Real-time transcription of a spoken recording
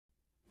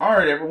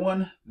Alright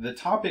everyone, the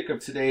topic of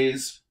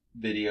today's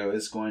video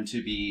is going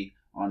to be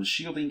on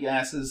shielding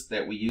gases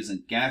that we use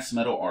in gas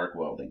metal arc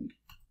welding.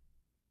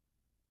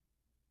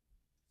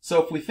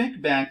 So if we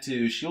think back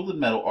to shielded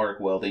metal arc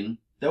welding,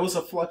 there was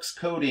a flux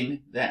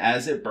coating that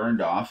as it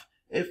burned off,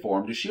 it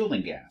formed a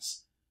shielding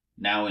gas.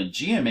 Now in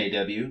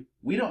GMAW,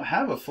 we don't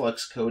have a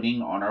flux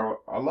coating on our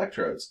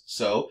electrodes,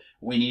 so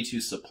we need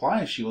to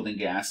supply a shielding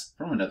gas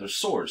from another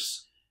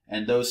source.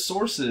 And those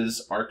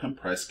sources are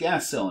compressed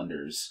gas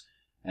cylinders.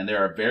 And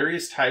there are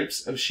various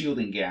types of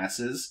shielding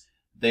gases.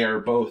 They are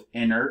both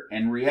inert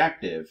and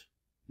reactive.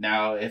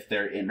 Now, if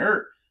they're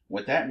inert,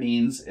 what that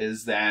means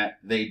is that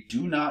they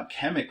do not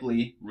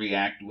chemically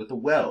react with the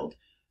weld.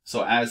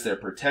 So as they're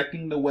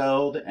protecting the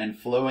weld and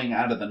flowing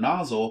out of the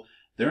nozzle,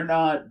 they're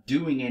not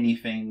doing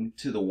anything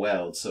to the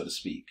weld, so to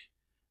speak.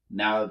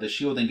 Now, the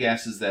shielding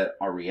gases that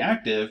are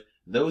reactive,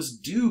 those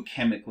do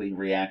chemically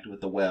react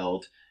with the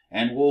weld,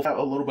 and we'll have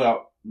a little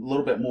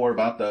bit more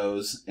about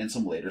those in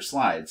some later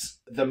slides.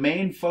 The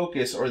main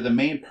focus or the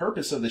main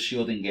purpose of the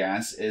shielding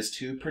gas is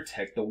to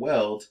protect the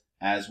weld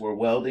as we're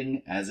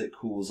welding as it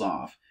cools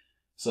off.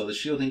 So the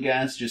shielding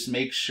gas just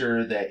makes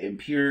sure that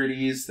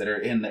impurities that are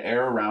in the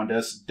air around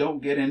us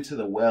don't get into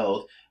the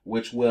weld,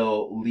 which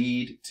will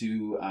lead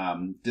to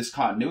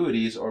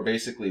discontinuities or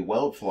basically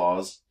weld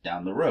flaws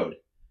down the road.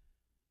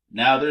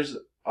 Now there's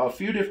a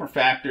few different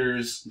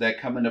factors that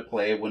come into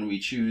play when we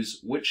choose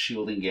which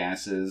shielding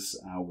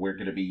gases we're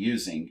going to be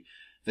using.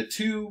 The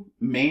two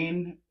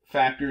main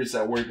factors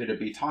that we're going to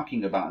be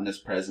talking about in this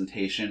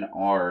presentation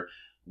are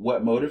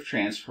what mode of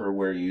transfer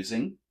we're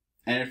using.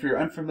 And if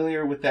you're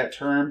unfamiliar with that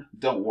term,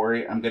 don't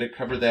worry, I'm going to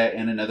cover that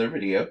in another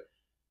video.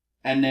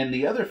 And then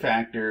the other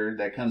factor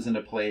that comes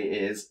into play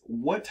is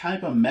what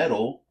type of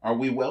metal are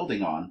we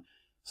welding on?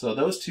 So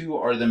those two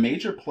are the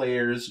major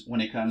players when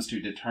it comes to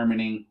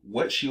determining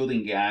what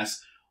shielding gas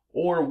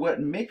or what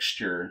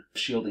mixture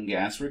of shielding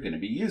gas we're going to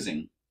be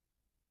using.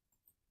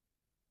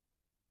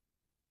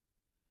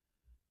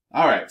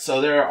 Alright,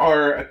 so there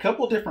are a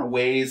couple different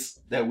ways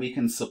that we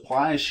can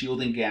supply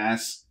shielding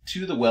gas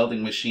to the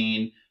welding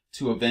machine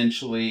to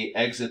eventually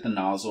exit the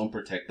nozzle and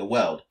protect the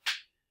weld.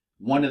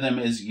 One of them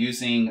is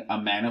using a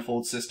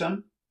manifold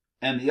system,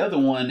 and the other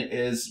one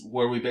is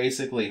where we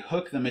basically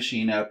hook the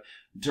machine up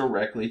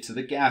directly to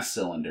the gas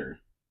cylinder.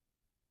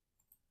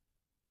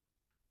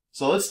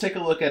 So let's take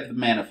a look at the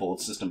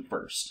manifold system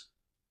first.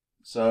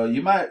 So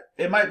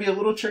it might be a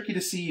little tricky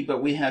to see,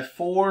 but we have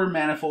 4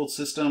 manifold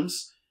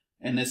systems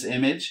in this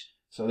image.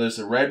 So there's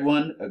a red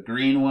one, a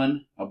green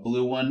one, a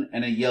blue one,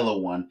 and a yellow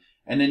one.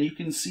 And then you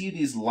can see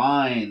these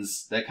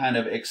lines that kind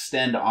of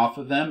extend off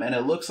of them, and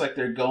it looks like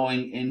they're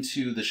going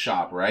into the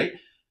shop, right?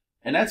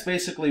 And that's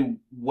basically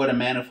what a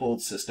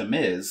manifold system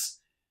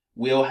is.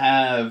 We'll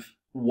have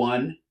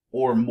 1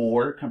 or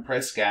more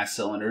compressed gas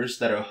cylinders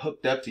that are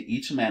hooked up to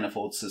each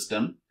manifold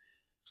system.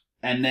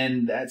 And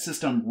then that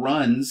system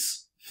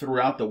runs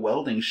throughout the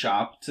welding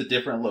shop to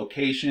different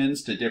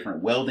locations, to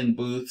different welding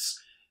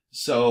booths.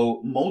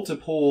 So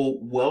multiple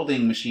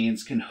welding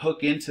machines can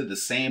hook into the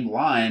same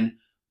line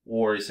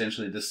or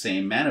essentially the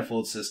same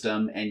manifold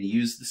system and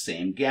use the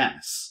same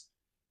gas.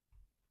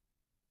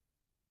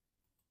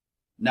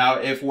 Now,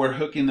 if we're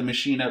hooking the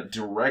machine up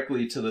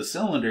directly to the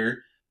cylinder,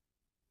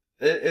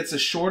 it's a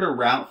shorter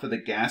route for the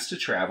gas to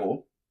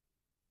travel.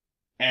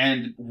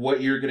 And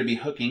what you're going to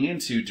be hooking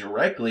into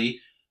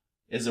directly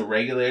is a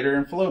regulator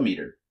and flow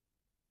meter.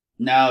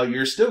 Now,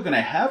 you're still going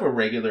to have a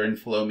regulator and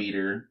flow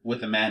meter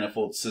with a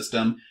manifold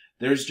system.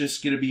 There's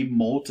just going to be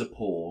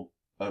multiple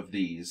of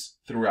these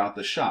throughout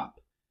the shop.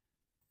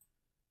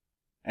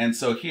 And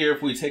so here,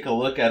 if we take a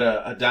look at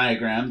a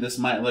diagram, this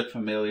might look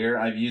familiar.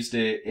 I've used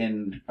it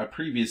in a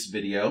previous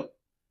video.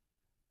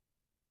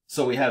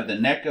 So we have the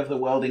neck of the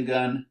welding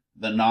gun,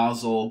 the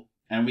nozzle,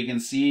 and we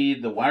can see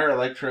the wire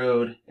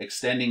electrode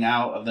extending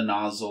out of the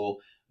nozzle.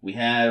 We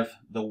have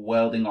the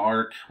welding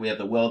arc, we have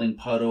the welding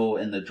puddle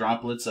and the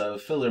droplets of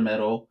filler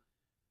metal.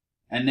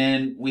 And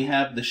then we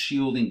have the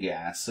shielding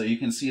gas. So you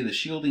can see the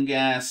shielding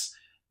gas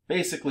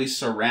basically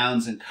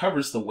surrounds and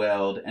covers the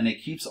weld, and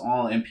it keeps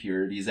all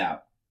impurities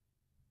out.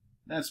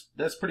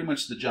 That's pretty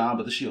much the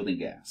job of the shielding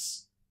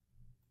gas.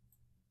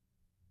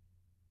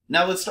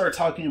 Now let's start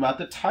talking about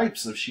the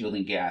types of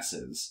shielding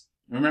gases.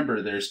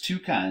 Remember, there's 2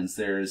 kinds.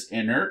 There's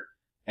inert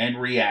and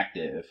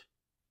reactive.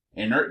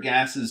 Inert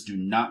gases do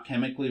not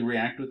chemically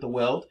react with the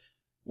weld,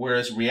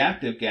 whereas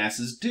reactive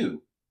gases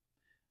do.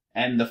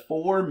 And the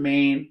 4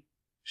 main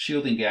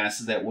shielding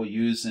gases that we'll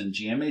use in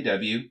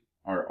GMAW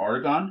are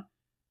argon,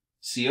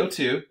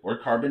 CO2 or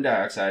carbon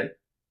dioxide,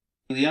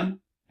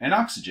 helium, and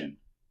oxygen.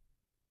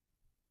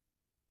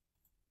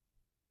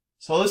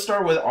 So let's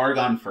start with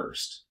argon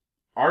first.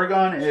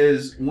 Argon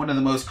is one of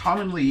the most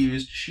commonly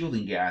used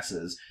shielding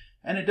gases,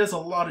 and it does a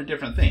lot of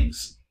different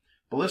things.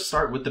 But let's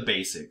start with the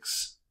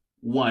basics.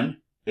 1,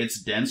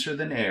 it's denser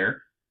than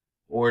air,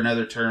 or in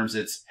other terms,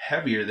 it's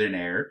heavier than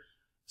air.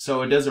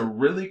 So it does a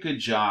really good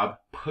job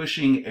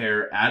pushing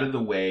air out of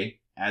the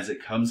way as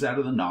it comes out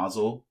of the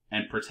nozzle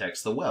and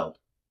protects the weld.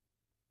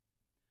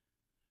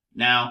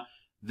 Now,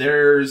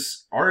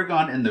 There's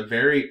argon in the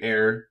very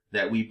air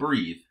that we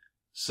breathe.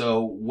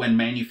 So when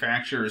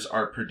manufacturers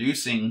are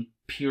producing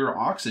pure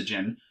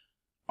oxygen,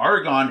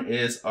 argon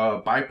is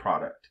a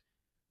byproduct.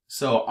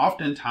 So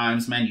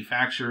oftentimes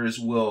manufacturers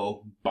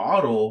will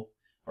bottle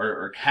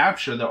or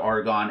capture the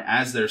argon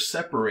as they're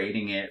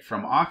separating it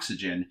from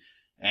oxygen.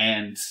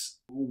 And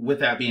with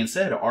that being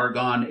said,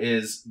 argon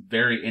is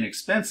very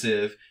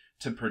inexpensive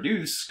to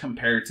produce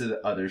compared to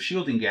the other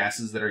shielding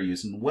gases that are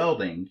used in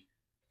welding.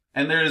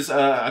 And there's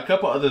a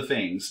couple other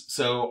things.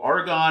 So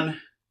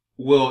argon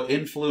will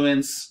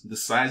influence the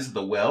size of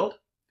the weld,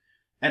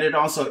 and it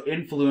also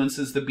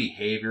influences the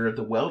behavior of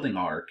the welding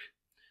arc.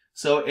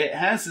 So it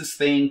has this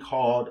thing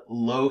called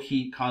low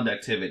heat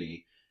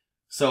conductivity.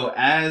 So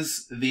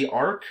as the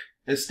arc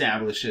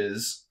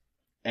establishes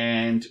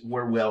and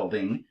we're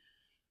welding,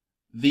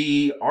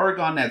 the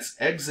argon that's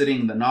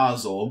exiting the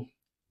nozzle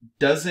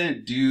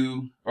doesn't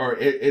do, or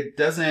it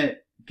doesn't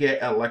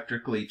get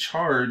electrically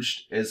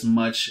charged as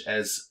much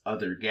as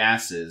other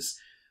gases.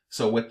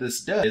 So what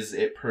this does is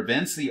it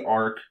prevents the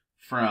arc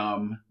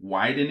from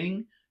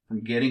widening,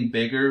 from getting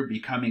bigger,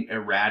 becoming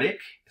erratic.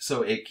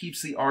 So it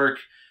keeps the arc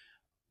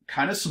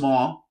kind of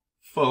small,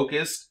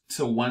 focused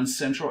to one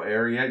central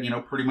area,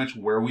 pretty much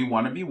where we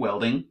want to be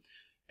welding.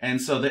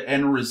 And so the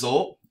end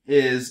result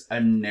is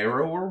a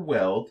narrower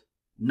weld.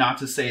 Not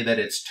to say that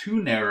it's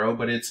too narrow,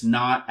 but it's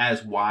not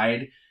as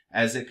wide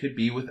as it could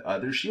be with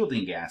other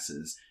shielding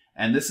gases.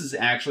 And this is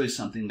actually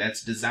something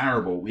that's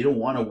desirable. We don't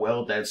want a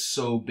weld that's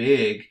so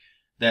big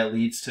that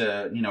leads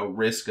to,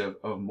 risk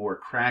of more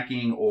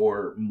cracking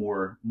or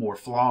more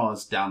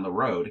flaws down the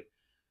road.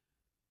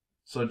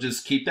 So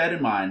just keep that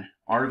in mind.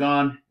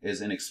 Argon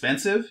is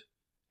inexpensive.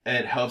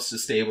 It helps to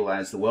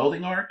stabilize the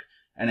welding arc,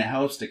 and it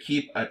helps to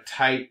keep a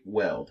tight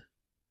weld.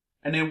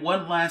 And then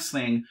one last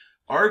thing,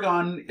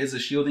 argon is a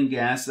shielding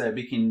gas that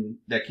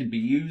can be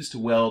used to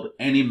weld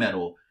any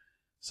metal.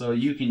 So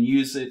you can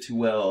use it to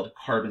weld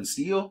carbon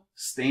steel,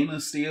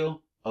 stainless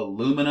steel,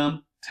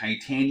 aluminum,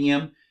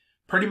 titanium,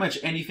 pretty much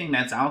anything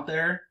that's out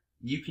there,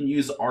 you can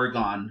use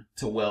argon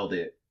to weld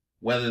it,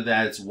 whether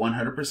that's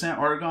 100%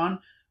 argon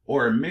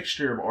or a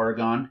mixture of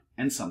argon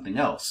and something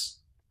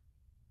else.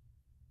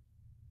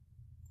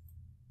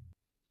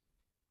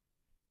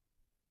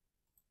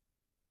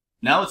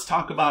 Now let's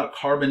talk about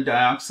carbon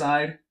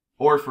dioxide,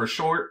 or for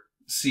short,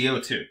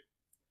 CO2.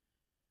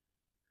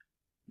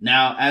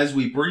 Now, as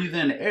we breathe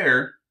in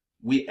air,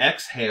 we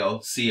exhale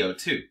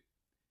CO2.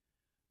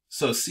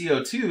 So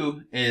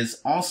CO2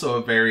 is also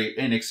a very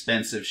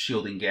inexpensive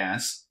shielding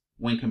gas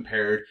when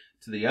compared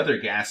to the other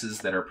gases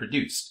that are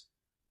produced.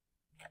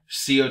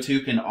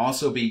 CO2 can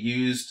also be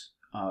used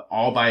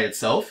all by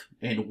itself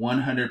in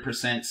 100%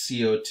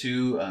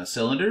 CO2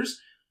 cylinders,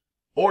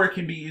 or it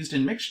can be used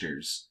in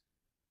mixtures.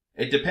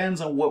 It depends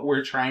on what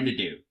we're trying to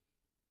do.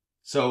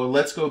 So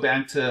let's go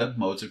back to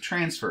modes of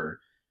transfer.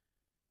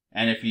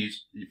 And if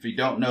you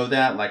don't know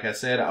that, like I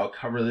said, I'll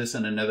cover this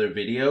in another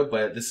video,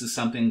 but this is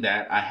something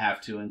that I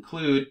have to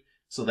include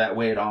so that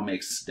way it all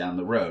makes sense down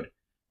the road.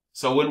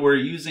 So when we're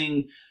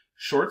using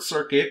short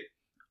circuit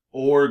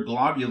or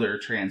globular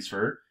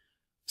transfer,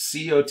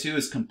 CO2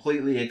 is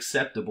completely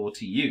acceptable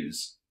to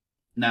use.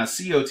 Now,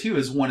 CO2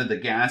 is one of the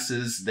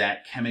gases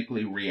that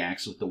chemically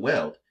reacts with the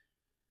weld.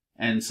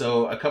 And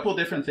so a couple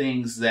different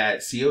things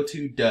that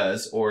CO2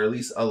 does, or at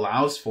least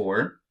allows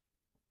for,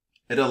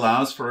 it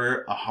allows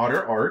for a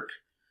hotter arc,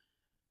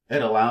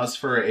 it allows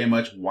for a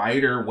much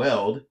wider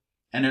weld,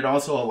 and it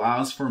also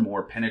allows for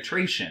more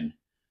penetration.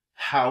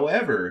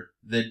 However,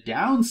 the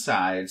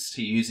downsides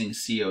to using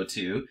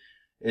CO2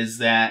 is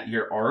that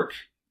your arc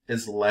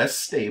is less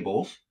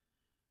stable,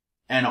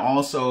 and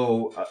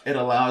also it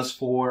allows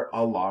for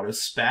a lot of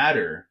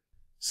spatter.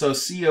 So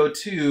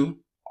CO2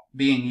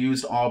 being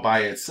used all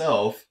by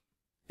itself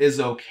is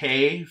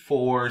okay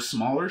for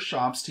smaller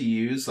shops to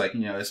use, like,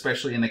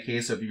 especially in the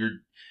case of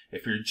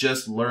if you're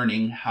just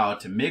learning how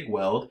to MIG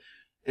weld,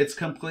 it's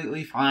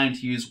completely fine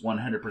to use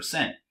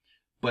 100%.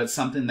 But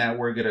something that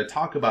we're going to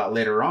talk about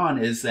later on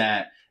is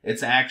that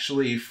it's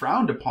actually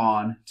frowned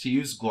upon to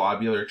use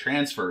globular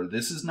transfer.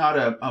 This is not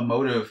a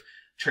mode of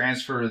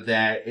transfer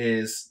that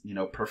is,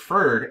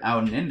 preferred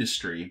out in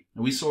industry.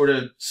 We sort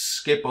of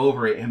skip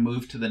over it and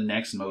move to the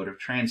next mode of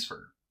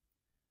transfer.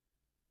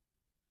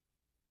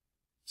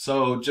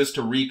 So just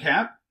to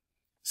recap,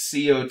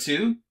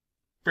 CO2,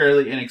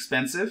 fairly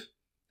inexpensive.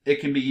 It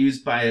can be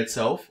used by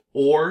itself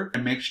or a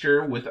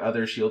mixture with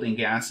other shielding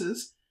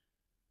gases.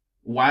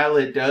 While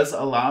it does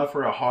allow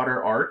for a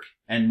hotter arc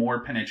and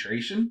more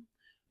penetration,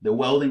 the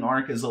welding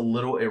arc is a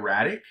little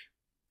erratic,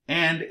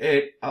 and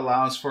it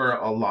allows for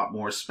a lot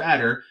more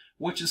spatter,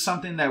 which is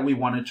something that we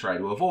want to try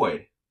to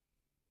avoid.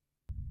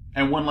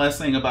 And one last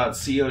thing about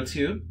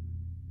CO2,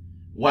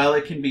 while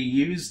it can be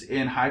used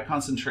in high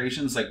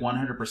concentrations like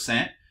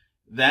 100%,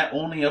 that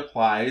only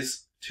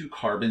applies to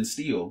carbon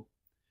steel.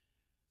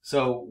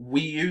 So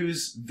we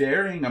use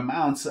varying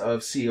amounts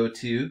of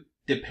CO2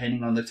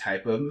 depending on the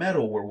type of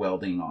metal we're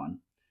welding on.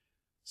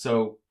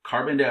 So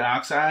carbon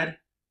dioxide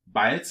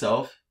by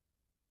itself,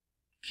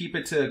 keep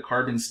it to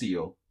carbon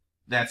steel.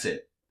 That's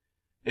it.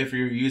 If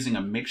you're using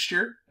a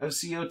mixture of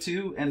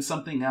CO2 and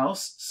something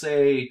else,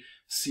 say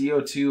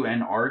CO2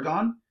 and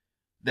argon,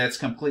 that's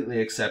completely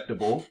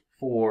acceptable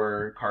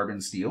for carbon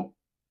steel.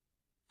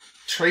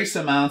 Trace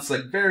amounts,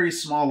 like very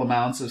small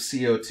amounts of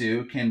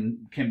CO2,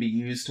 can be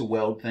used to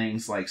weld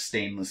things like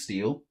stainless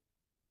steel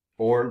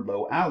or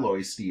low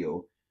alloy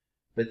steel.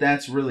 But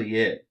that's really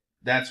it.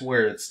 That's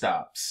where it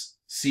stops.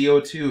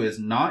 CO2 is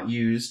not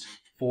used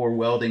for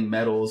welding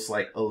metals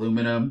like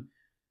aluminum,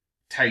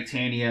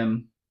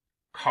 titanium,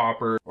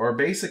 copper, or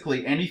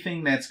basically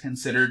anything that's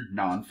considered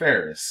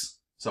non-ferrous.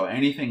 So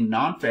anything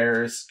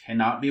non-ferrous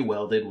cannot be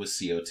welded with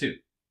CO2.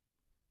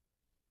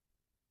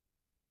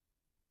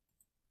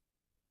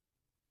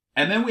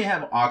 And then we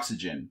have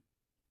oxygen.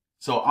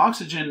 So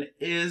oxygen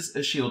is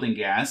a shielding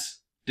gas,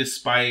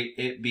 despite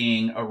it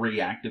being a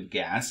reactive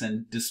gas,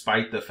 and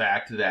despite the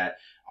fact that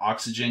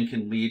oxygen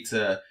can lead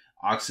to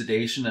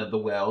oxidation of the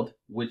weld,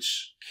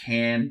 which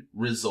can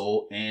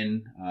result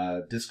in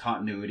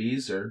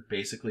discontinuities or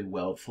basically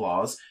weld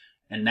flaws.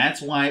 And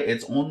that's why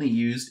it's only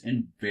used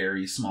in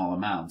very small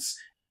amounts.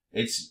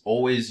 It's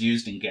always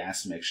used in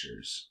gas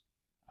mixtures.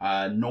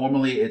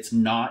 Normally it's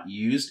not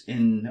used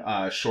in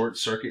short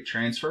circuit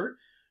transfer.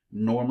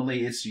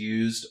 Normally it's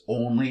used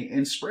only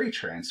in spray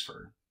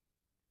transfer.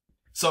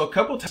 So a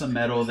couple types of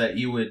metal that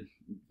you would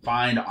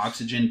find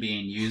oxygen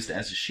being used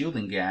as a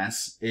shielding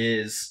gas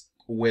is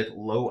with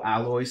low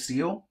alloy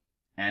steel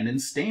and in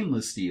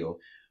stainless steel.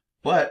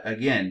 But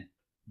again,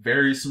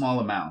 very small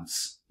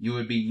amounts. You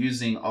would be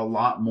using a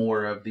lot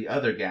more of the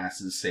other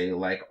gases, say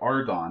like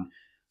argon.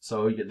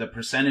 So the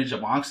percentage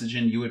of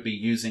oxygen you would be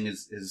using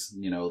is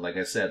you know, like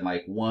I said,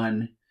 like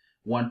 1%,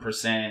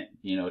 2%,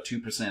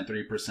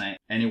 3%,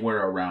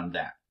 anywhere around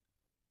that.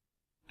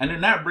 And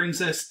then that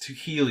brings us to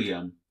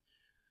helium.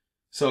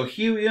 So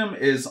helium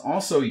is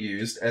also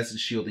used as a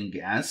shielding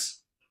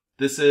gas.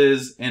 This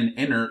is an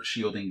inert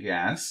shielding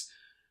gas.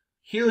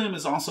 Helium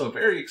is also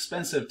very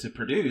expensive to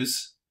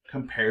produce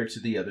compared to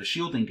the other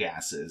shielding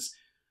gases.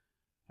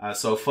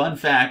 So fun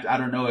fact, I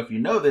don't know if you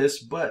know this,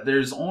 but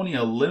there's only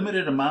a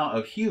limited amount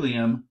of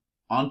helium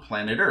on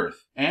planet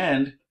Earth.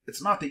 And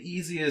it's not the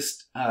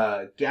easiest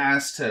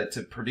gas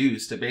to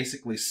produce, to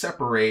basically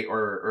separate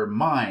or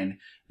mine.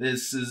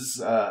 This is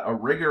a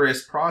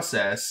rigorous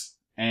process,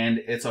 and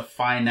it's a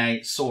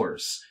finite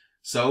source.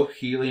 So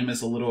helium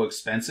is a little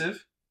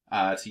expensive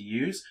to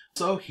use.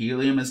 So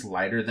helium is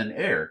lighter than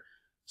air.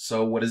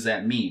 So what does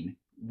that mean?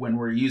 When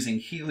we're using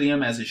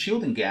helium as a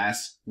shielding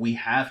gas, we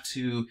have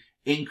to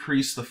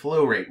increase the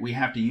flow rate. We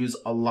have to use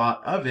a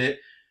lot of it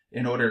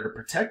in order to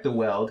protect the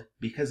weld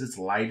because it's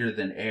lighter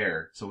than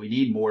air. So we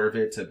need more of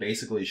it to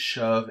basically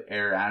shove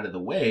air out of the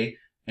way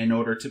in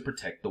order to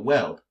protect the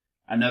weld.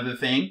 Another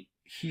thing,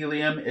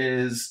 helium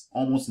is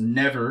almost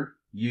never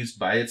used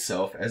by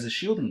itself as a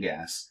shielding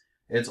gas.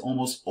 It's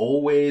almost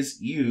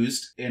always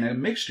used in a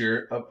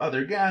mixture of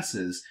other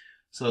gases.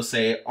 So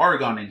say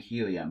argon and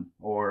helium,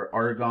 or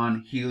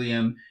argon,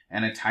 helium,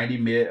 and a tiny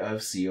bit of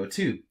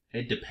CO2.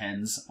 It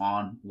depends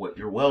on what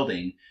you're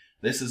welding.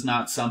 This is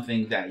not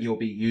something that you'll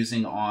be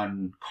using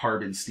on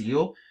carbon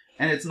steel,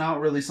 and it's not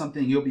really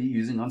something you'll be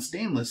using on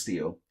stainless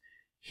steel.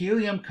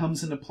 Helium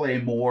comes into play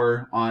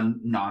more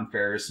on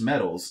non-ferrous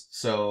metals,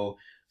 so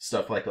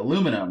stuff like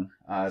aluminum,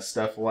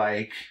 stuff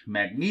like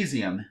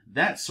magnesium,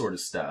 that sort of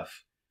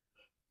stuff.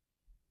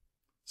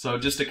 So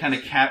just to kind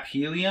of cap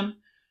helium,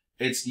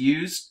 it's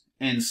used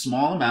in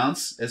small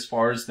amounts as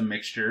far as the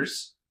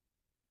mixtures.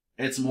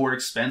 It's more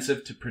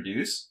expensive to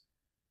produce.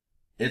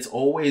 It's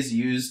always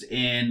used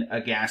in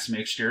a gas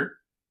mixture.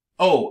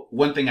 Oh,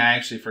 one thing I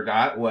actually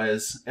forgot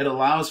was it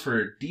allows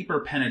for deeper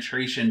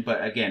penetration,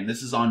 but again,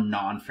 this is on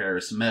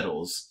non-ferrous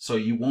metals, so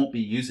you won't be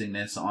using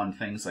this on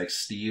things like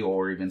steel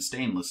or even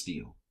stainless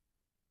steel.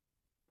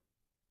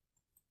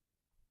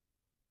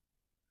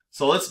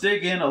 So let's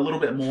dig in a little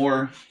bit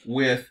more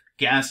with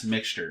gas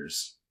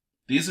mixtures.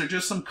 These are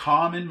just some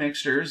common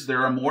mixtures.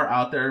 There are more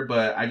out there,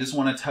 but I just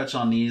want to touch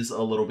on these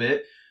a little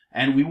bit.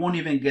 And we won't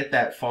even get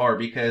that far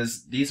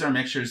because these are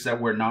mixtures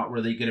that we're not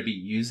really going to be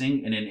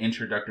using in an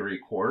introductory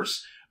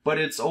course, but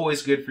it's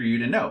always good for you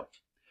to know.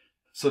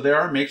 So there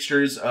are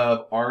mixtures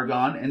of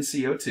argon and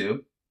CO2.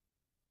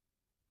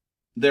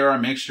 There are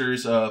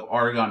mixtures of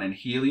argon and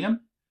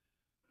helium.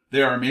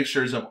 There are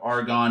mixtures of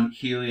argon,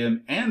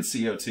 helium, and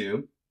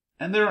CO2.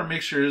 And there are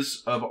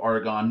mixtures of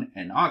argon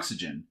and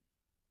oxygen.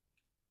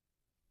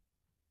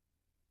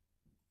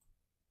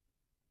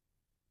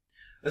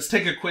 Let's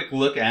take a quick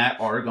look at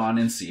argon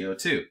and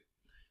CO2.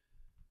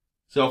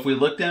 So if we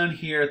look down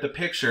here at the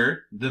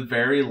picture, the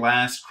very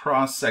last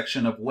cross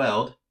section of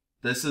weld,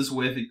 this is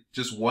with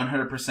just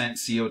 100%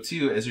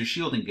 CO2 as your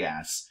shielding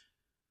gas.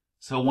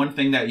 So one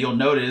thing that you'll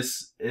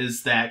notice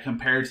is that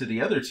compared to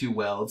the other two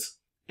welds,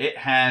 it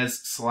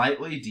has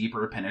slightly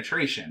deeper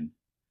penetration.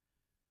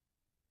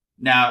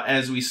 Now,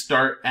 as we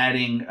start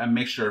adding a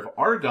mixture of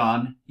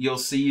argon, you'll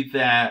see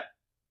that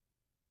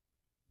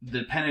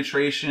the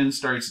penetration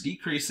starts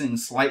decreasing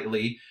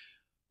slightly,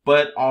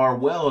 but our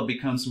weld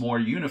becomes more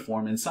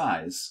uniform in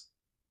size.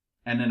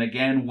 And then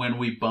again, when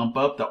we bump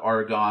up the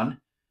argon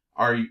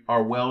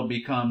our weld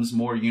becomes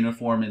more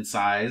uniform in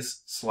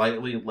size,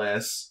 slightly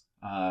less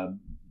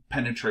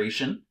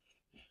penetration.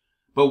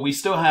 But we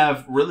still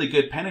have really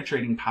good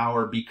penetrating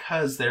power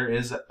because there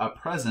is a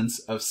presence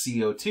of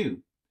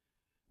CO2.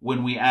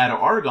 When we add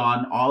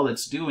argon, all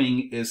it's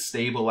doing is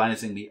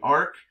stabilizing the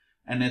arc,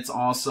 and it's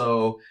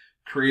also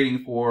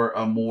creating for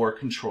a more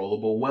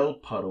controllable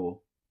weld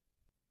puddle.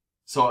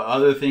 So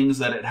other things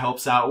that it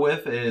helps out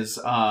with is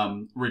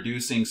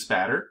reducing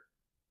spatter.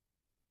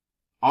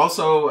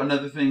 Also,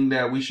 another thing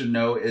that we should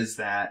know is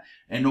that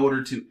in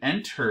order to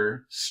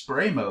enter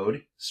spray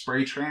mode,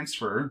 spray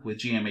transfer with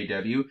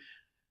GMAW,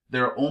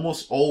 there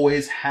almost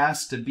always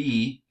has to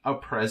be a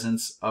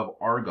presence of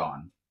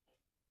argon.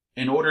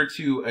 In order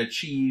to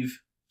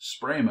achieve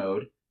spray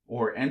mode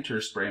or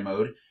enter spray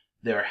mode,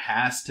 there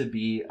has to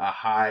be a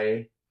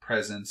high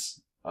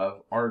presence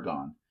of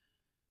argon.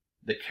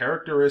 The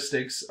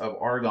characteristics of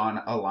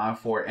argon allow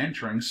for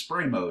entering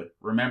spray mode.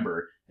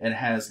 Remember, it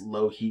has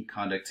low heat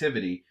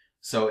conductivity,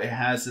 so it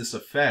has this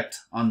effect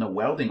on the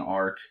welding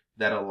arc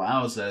that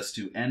allows us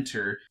to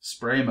enter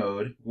spray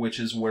mode, which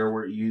is where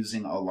we're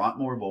using a lot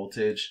more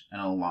voltage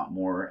and a lot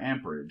more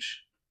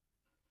amperage.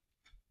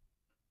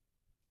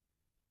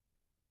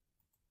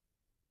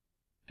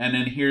 And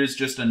then here's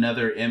just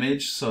another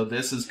image. So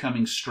this is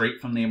coming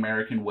straight from the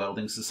American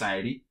Welding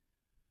Society.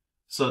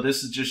 So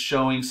this is just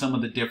showing some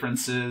of the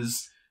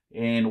differences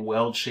in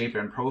weld shape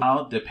and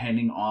profile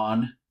depending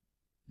on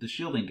the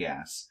shielding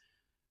gas.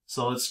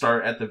 So let's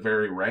start at the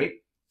very right.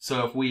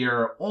 So if we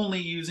are only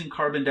using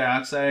carbon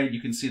dioxide,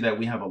 you can see that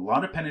we have a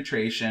lot of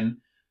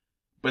penetration,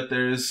 but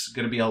there's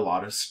going to be a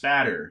lot of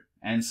spatter.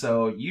 And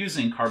so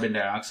using carbon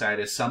dioxide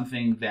is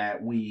something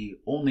that we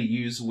only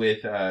use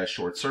with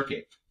short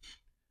circuit.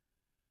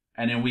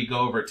 And then we go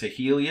over to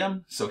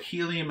helium. So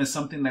helium is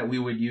something that we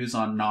would use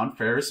on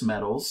non-ferrous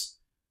metals.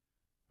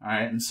 All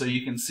right, and so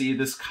you can see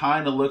this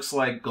kind of looks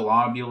like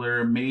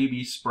globular,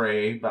 maybe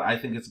spray, but I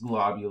think it's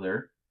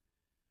globular.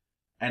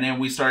 And then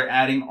we start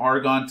adding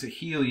argon to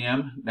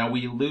helium. Now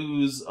we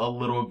lose a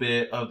little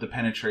bit of the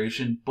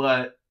penetration,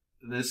 but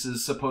this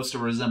is supposed to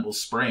resemble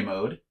spray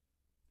mode,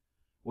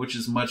 which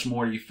is much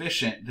more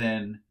efficient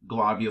than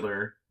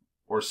globular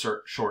or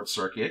short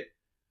circuit.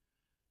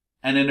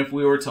 And then if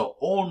we were to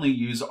only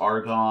use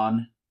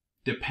argon,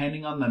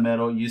 depending on the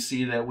metal, you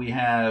see that we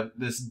have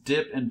this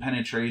dip in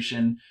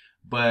penetration,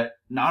 but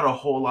not a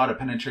whole lot of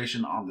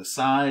penetration on the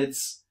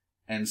sides,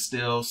 and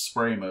still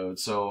spray mode.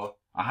 So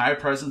a high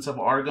presence of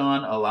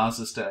argon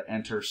allows us to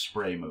enter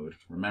spray mode.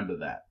 Remember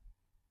that.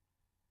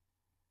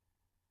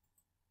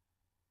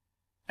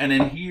 And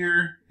then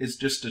here is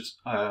just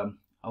a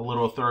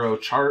little thorough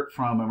chart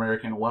from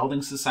American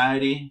Welding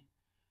Society.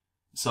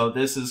 So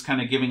this is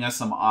kind of giving us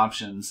some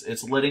options.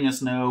 It's letting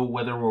us know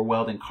whether we're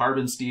welding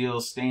carbon steel,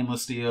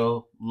 stainless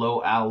steel,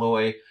 low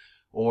alloy,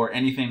 or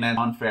anything that's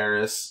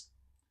non-ferrous.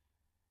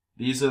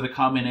 These are the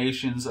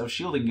combinations of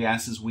shielding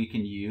gases we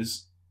can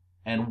use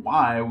and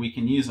why we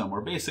can use them,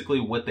 or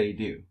basically what they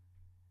do.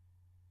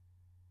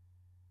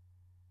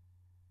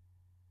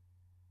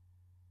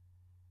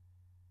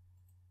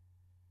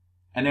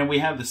 And then we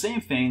have the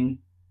same thing,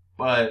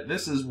 but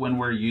this is when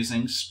we're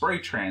using spray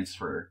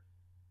transfer.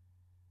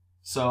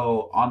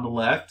 So on the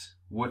left,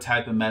 what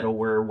type of metal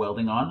we're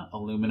welding on: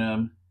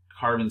 aluminum,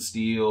 carbon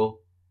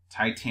steel,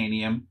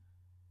 titanium.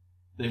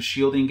 The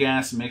shielding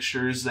gas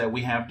mixtures that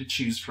we have to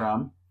choose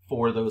from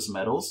for those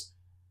metals,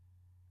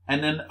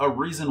 and then a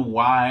reason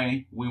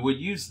why we would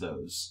use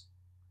those.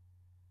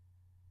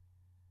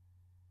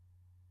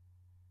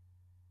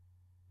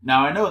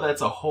 Now I know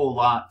that's a whole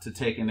lot to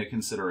take into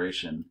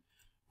consideration,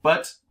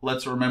 but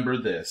let's remember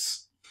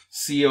this: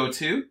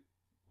 CO2,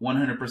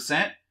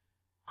 100%,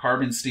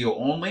 carbon steel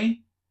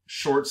only,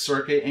 short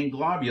circuit and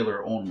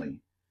globular only.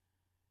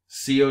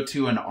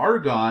 CO2 and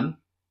argon,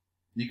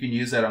 you can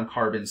use that on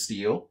carbon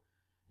steel.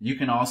 You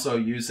can also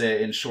use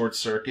it in short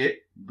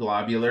circuit,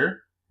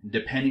 globular.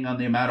 Depending on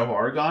the amount of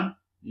argon,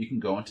 you can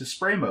go into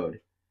spray mode.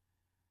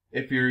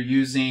 If you're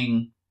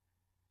using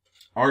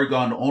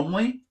argon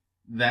only,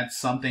 that's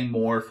something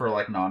more for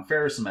like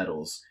non-ferrous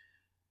metals.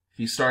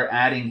 If you start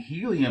adding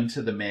helium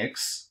to the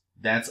mix,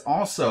 that's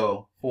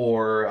also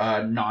for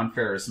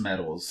non-ferrous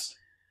metals.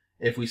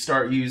 If we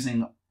start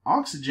using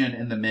oxygen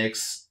in the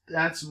mix,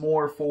 that's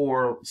more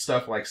for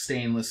stuff like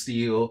stainless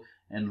steel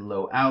and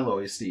low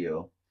alloy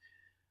steel.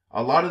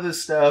 A lot of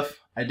this stuff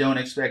I don't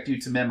expect you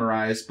to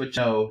memorize, but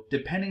you know,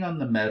 depending on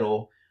the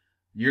metal,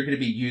 you're going to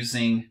be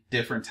using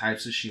different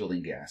types of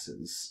shielding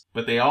gases.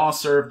 But they all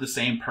serve the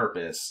same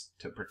purpose: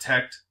 to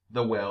protect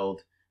the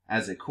weld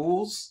as it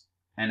cools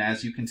and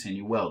as you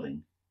continue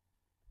welding.